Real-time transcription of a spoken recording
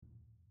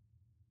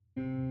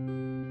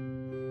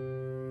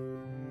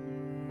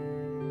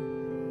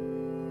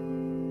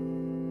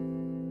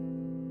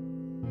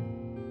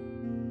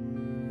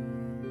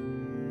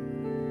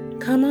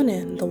Come on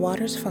in, the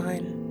water's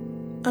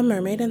fine. A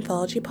mermaid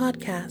anthology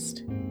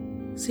podcast.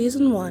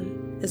 Season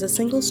 1 is a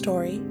single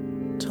story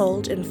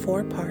told in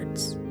 4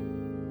 parts.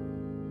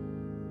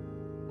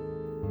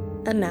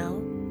 And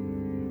now,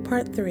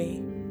 Part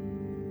 3.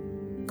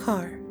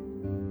 Car.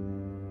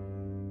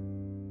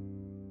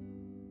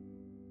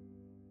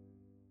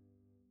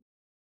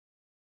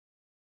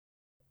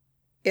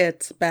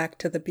 It's back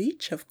to the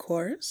beach, of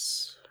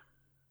course.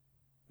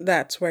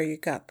 That's where you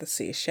got the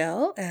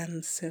seashell,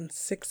 and since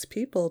 6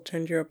 people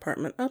turned your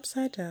apartment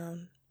upside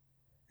down,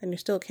 and you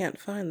still can't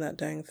find that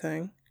dang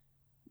thing,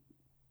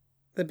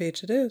 the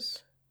beach it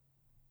is.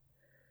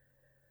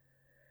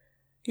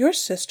 Your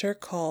sister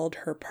called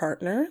her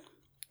partner,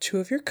 2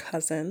 of your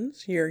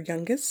cousins, your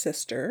youngest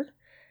sister,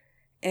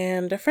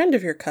 and a friend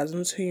of your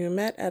cousin's who you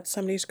met at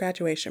somebody's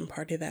graduation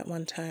party that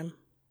one time.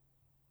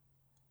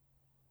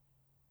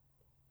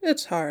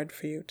 It's hard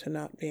for you to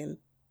not be in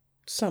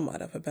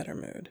somewhat of a better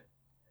mood.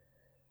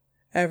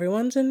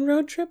 Everyone's in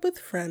road trip with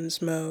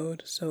friends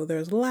mode, so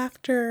there's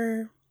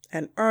laughter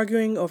and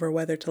arguing over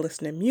whether to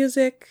listen to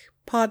music,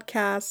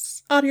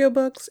 podcasts,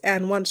 audiobooks,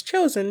 and once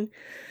chosen,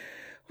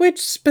 which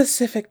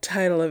specific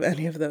title of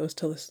any of those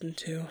to listen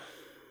to.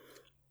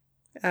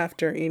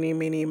 After eeny,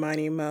 meeny,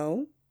 miny,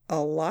 moe,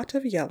 a lot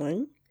of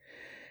yelling,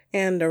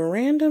 and a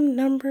random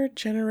number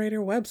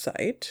generator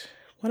website,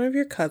 one of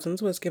your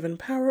cousins was given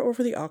power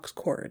over the aux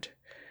cord,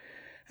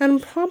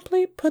 and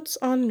promptly puts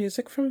on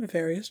music from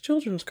various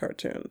children's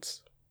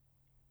cartoons.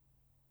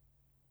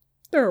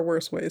 There are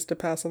worse ways to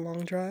pass a long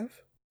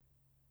drive.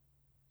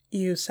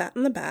 You sat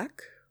in the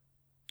back.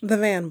 The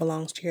van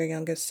belongs to your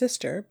youngest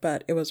sister,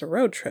 but it was a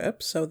road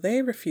trip, so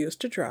they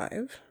refused to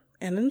drive,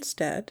 and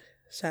instead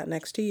sat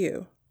next to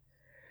you,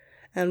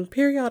 and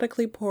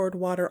periodically poured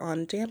water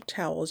on damp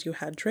towels you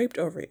had draped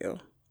over you,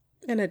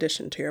 in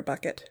addition to your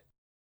bucket.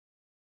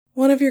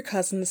 One of your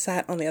cousins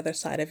sat on the other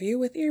side of you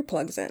with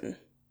earplugs in.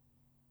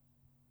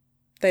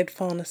 They'd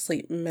fallen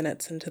asleep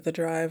minutes into the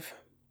drive.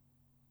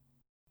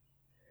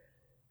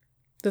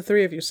 The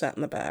 3 of you sat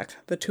in the back,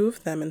 the 2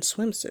 of them in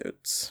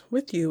swimsuits,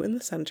 with you in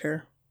the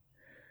center,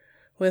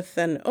 with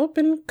an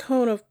open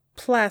cone of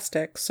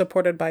plastic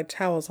supported by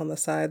towels on the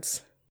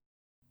sides.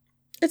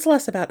 It's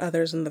less about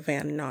others in the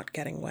van not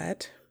getting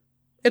wet.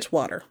 It's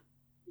water.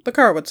 The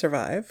car would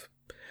survive.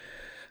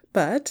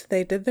 But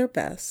they did their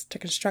best to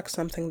construct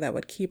something that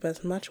would keep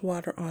as much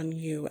water on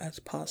you as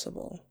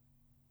possible.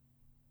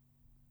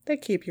 They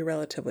keep you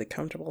relatively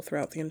comfortable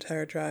throughout the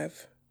entire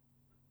drive.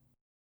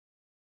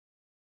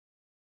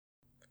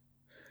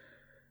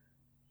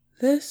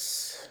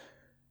 This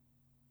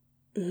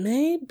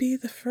may be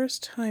the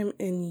first time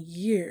in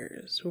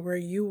years where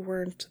you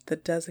weren't the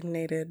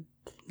designated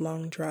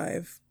long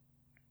drive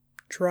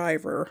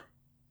driver.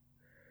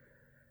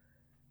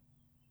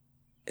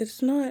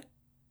 It's not...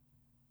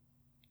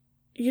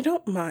 You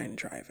don't mind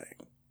driving.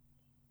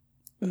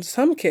 In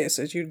some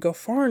cases, you'd go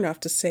far enough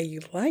to say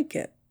you like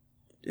it.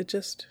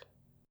 This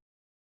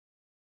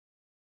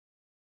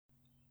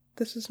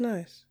is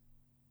nice.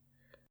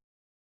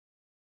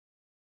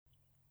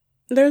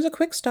 There's a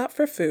quick stop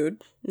for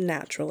food,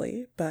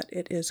 naturally, but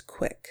it is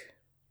quick.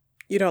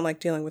 You don't like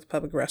dealing with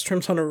public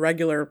restrooms on a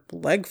regular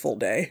legful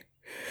day.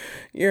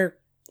 You're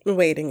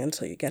waiting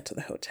until you get to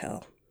the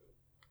hotel.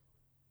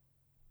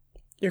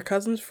 Your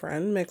cousin's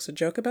friend makes a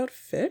joke about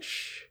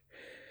fish.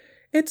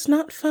 It's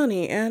not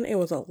funny, and it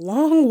was a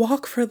long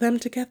walk for them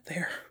to get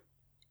there.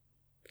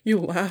 You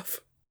laugh.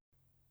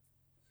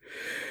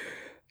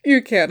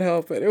 You can't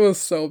help it. It was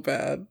so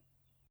bad.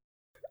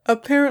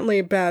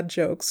 Apparently, bad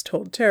jokes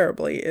told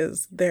terribly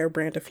is their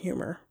brand of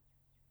humor.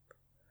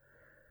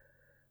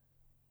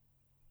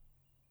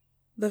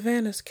 The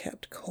van is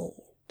kept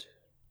cold.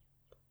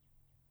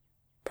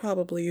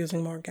 Probably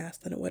using more gas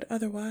than it would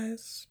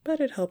otherwise, but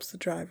it helps the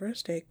driver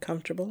stay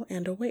comfortable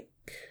and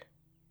awake.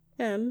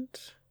 And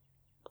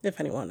if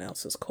anyone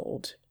else is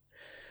cold,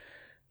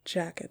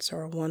 jackets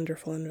are a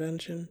wonderful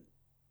invention.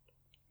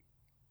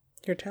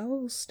 Your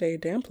towels stay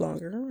damp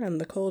longer,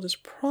 and the cold is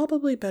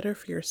probably better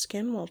for your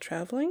skin while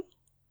traveling.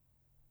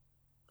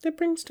 It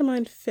brings to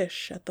mind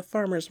fish at the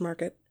farmer's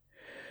market,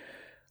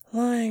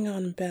 lying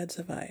on beds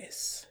of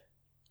ice.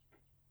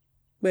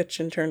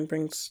 Which in turn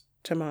brings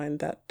to mind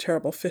that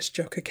terrible fish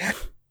joke again.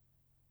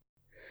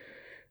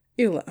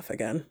 You laugh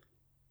again.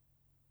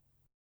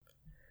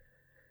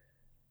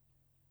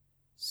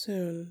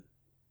 Soon,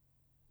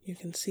 you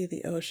can see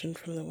the ocean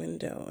from the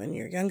window, and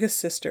your youngest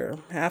sister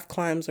half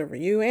climbs over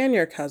you and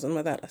your cousin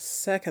without a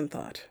second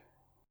thought.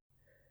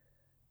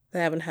 They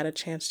haven't had a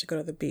chance to go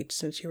to the beach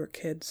since you were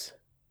kids.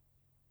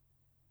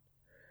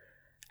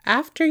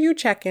 After you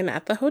check in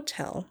at the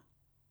hotel,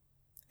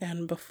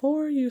 and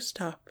before you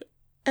stop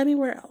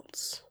anywhere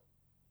else,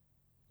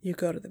 you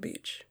go to the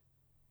beach.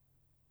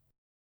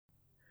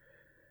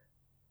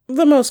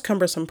 The most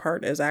cumbersome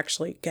part is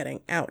actually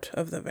getting out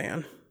of the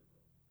van.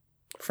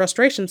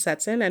 Frustration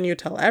sets in, and you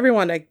tell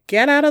everyone to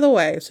get out of the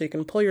way so you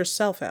can pull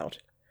yourself out.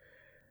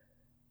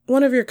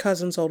 One of your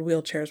cousin's old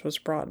wheelchairs was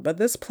brought, but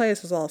this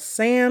place is all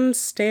sand,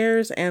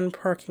 stairs, and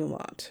parking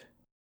lot.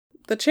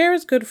 The chair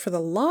is good for the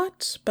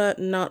lot, but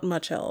not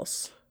much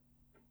else.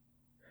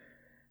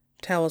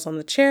 Towels on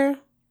the chair,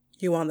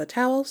 you on the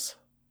towels,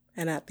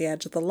 and at the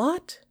edge of the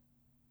lot,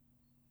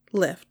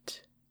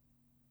 lift.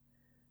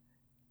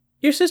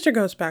 Your sister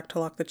goes back to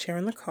lock the chair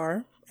in the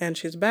car, and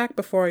she's back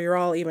before you're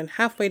all even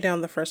halfway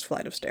down the first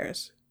flight of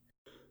stairs.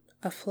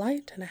 A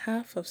flight and a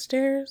half of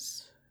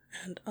stairs,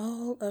 and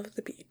all of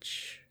the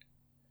beach.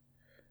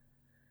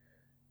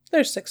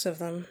 There's 6 of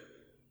them.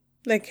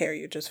 They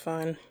carry you just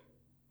fine.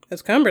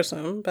 It's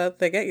cumbersome, but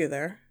they get you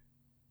there.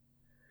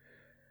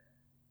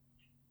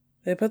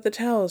 They put the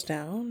towels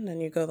down,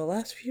 and you go the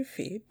last few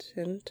feet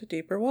into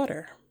deeper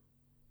water.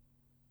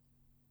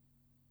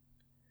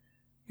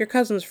 Your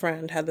cousin's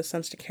friend had the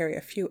sense to carry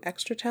a few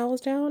extra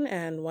towels down,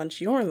 and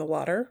once you're in the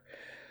water,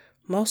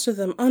 most of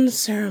them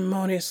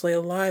unceremoniously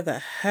lie the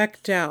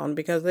heck down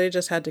because they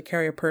just had to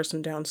carry a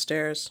person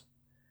downstairs.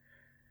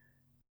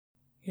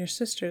 Your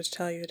sisters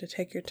tell you to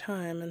take your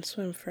time and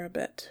swim for a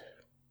bit.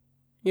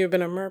 You've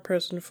been a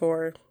merperson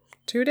for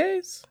 2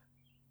 days?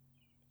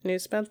 And you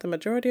spent the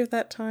majority of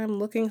that time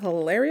looking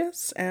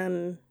hilarious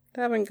and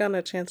haven't gotten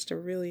a chance to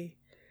really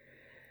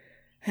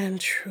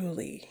and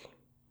truly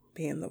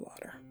be in the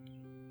water.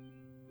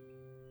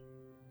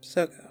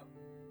 So go.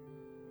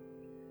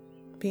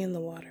 Be in the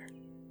water.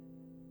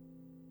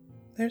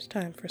 There's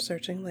time for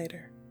searching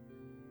later.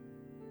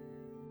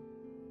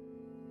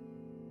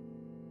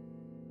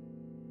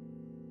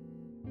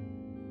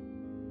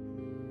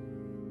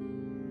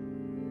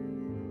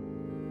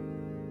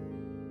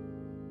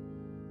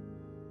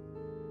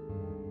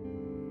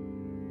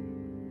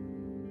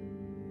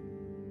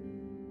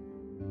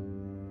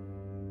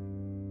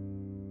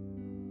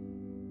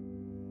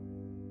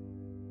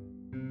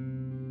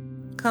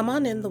 Come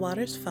On In, The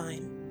Water's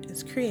Fine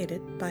is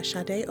created by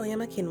Sade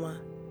Oyamakinwa.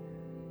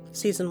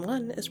 Season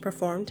 1 is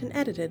performed and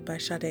edited by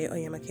Sade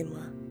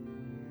Oyamakinwa.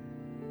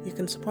 You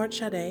can support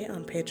Sade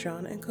on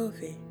Patreon and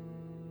Ko-fi.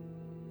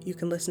 You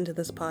can listen to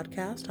this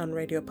podcast on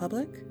Radio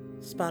Public,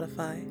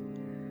 Spotify,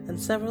 and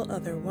several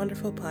other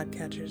wonderful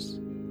podcatchers.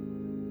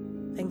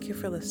 Thank you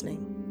for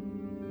listening.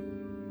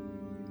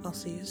 I'll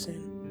see you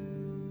soon.